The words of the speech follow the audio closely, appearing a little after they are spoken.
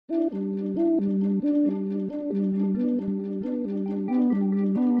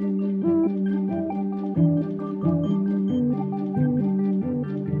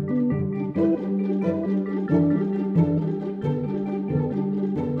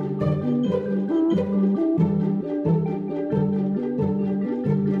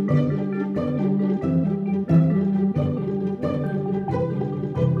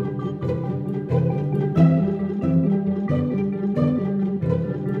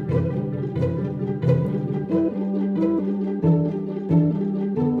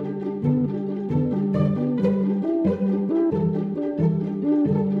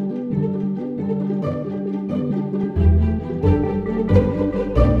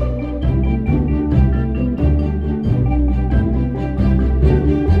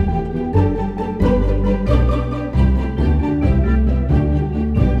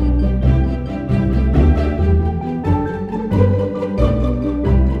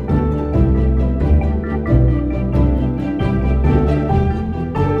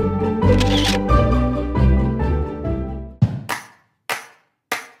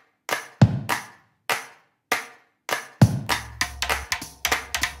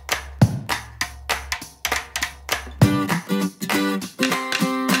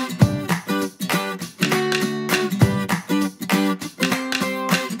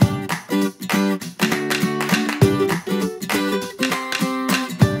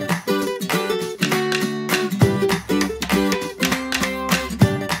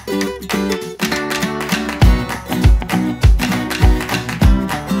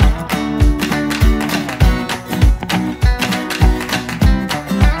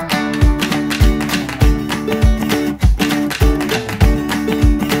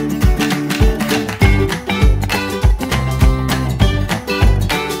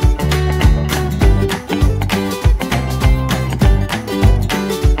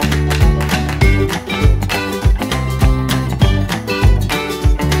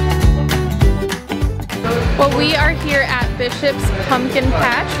Well, we are here at Bishop's Pumpkin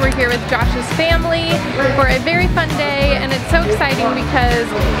Patch. We're here with Josh's family for a very fun day, and it's so exciting because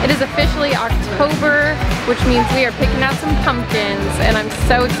it is officially October, which means we are picking out some pumpkins, and I'm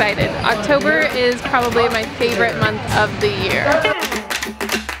so excited. October is probably my favorite month of the year.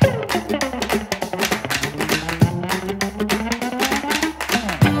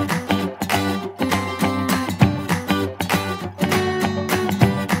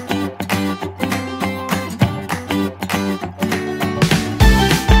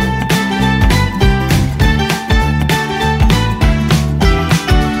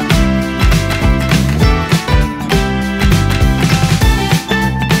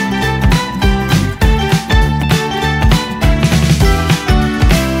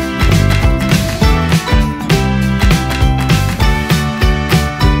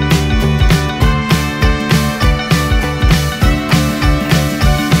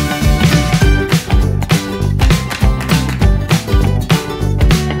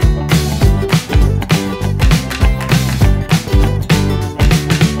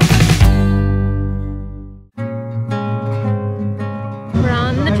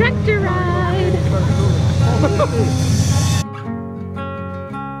 Tractor ride!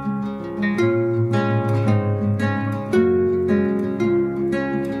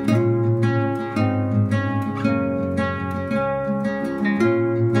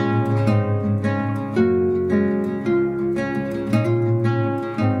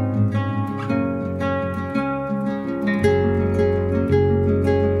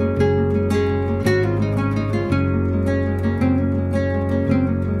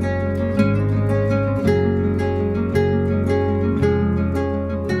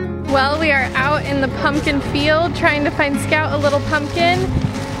 Well, we are out in the pumpkin field trying to find Scout a little pumpkin,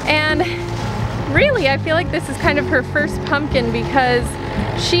 and really I feel like this is kind of her first pumpkin because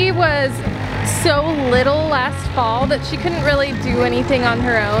she was so little last fall that she couldn't really do anything on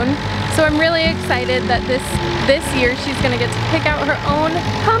her own. So I'm really excited that this year she's gonna get to pick out her own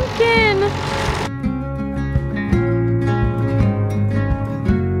pumpkin.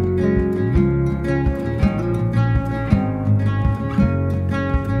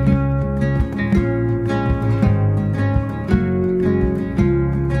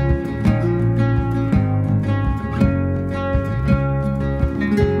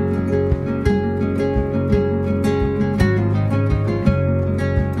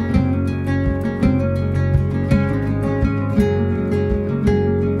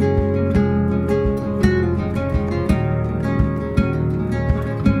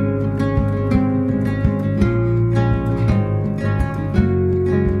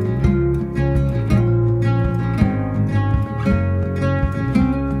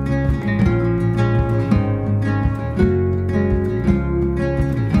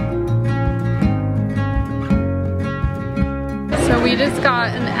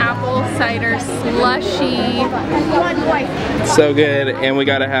 cider slushy. So good, and we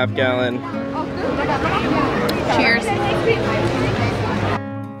got a half gallon. Cheers.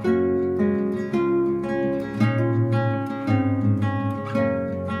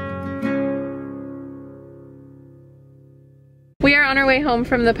 We are on our way home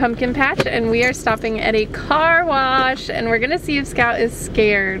from the pumpkin patch and we are stopping at a car wash and we're gonna see if Scout is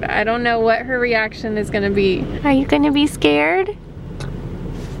scared. I don't know what her reaction is gonna be. Are you gonna be scared?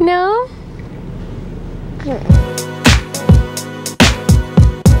 No? Say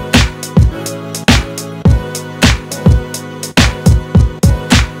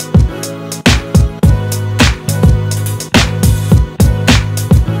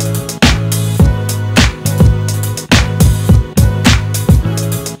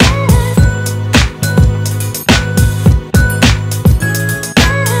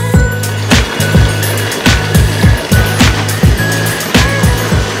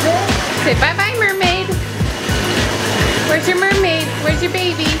bye-bye, mermaid. Where's your mermaid? Where's your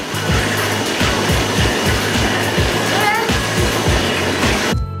baby?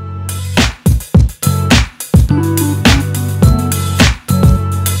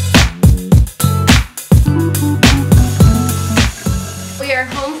 We are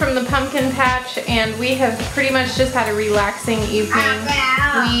home from the pumpkin patch and we have pretty much just had a relaxing evening.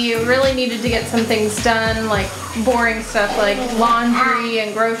 We really needed to get some things done, like boring stuff like laundry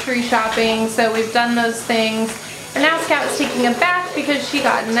and grocery shopping, so we've done those things. And now Scout's taking a bath because she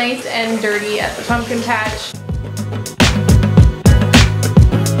got nice and dirty at the pumpkin patch.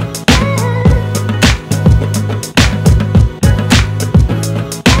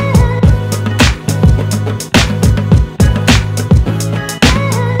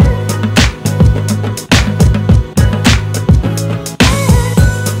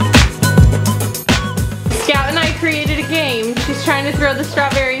 She's trying to throw the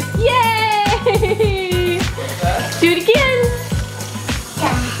strawberries. Yay! Do it again.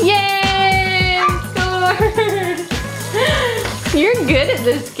 Yay! Score! You're good at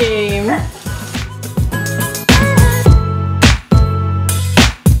this game.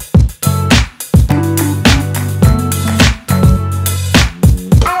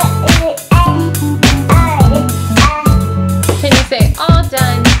 Can you say all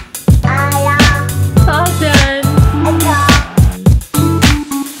done? All done.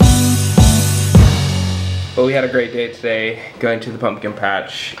 Well, we had a great day today going to the pumpkin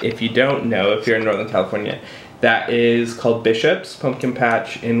patch. If you don't know, if you're in Northern California, that is called Bishop's Pumpkin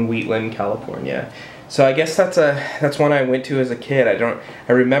Patch in Wheatland, California. So I guess that's one I went to as a kid.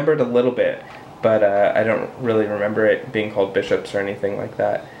 I remembered a little bit, but I don't really remember it being called Bishop's or anything like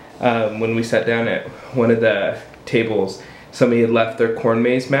that. When we sat down at one of the tables, somebody had left their corn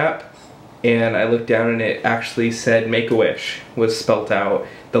maze map, and I looked down and it actually said Make-A-Wish was spelt out.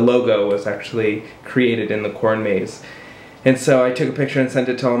 The logo was actually created in the corn maze. And so I took a picture and sent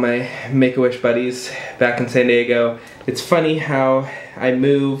it to all my Make-A-Wish buddies back in San Diego. It's funny how I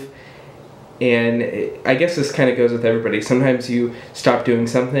move, and I guess this kind of goes with everybody. Sometimes you stop doing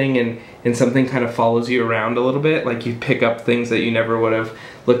something and something kind of follows you around a little bit. Like you pick up things that you never would have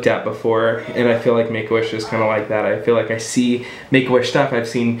looked at before, and I feel like Make-A-Wish is kind of like that. I feel like I see Make-A-Wish stuff. I've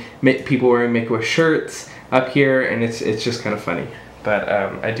seen people wearing Make-A-Wish shirts up here, and it's just kind of funny. But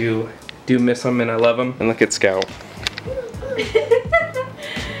I do miss them and I love them. And look at Scout.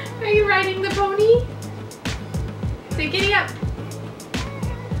 Are you riding the pony? Say giddy up.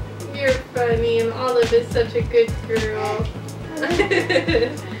 You're funny, and Olive is such a good girl.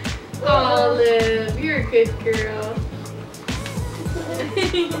 Olive, you're a good girl.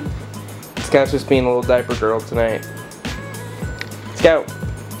 Scout's just being a little diaper girl tonight. Scout,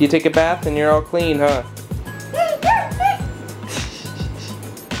 you take a bath and you're all clean, huh?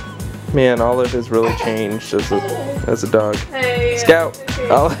 Man, Olive has really changed as a dog. Hey, Scout, okay.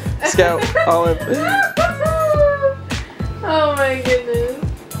 Olive, Scout, Olive. Oh my goodness.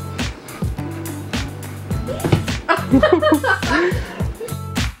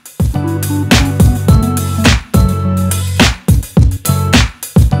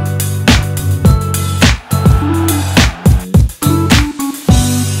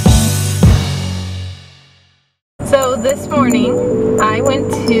 So this morning I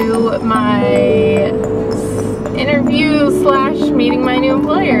went to my interview / meeting my new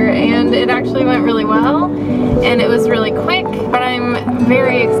employer, and it actually went really well and it was really quick, but I'm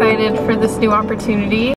very excited for this new opportunity.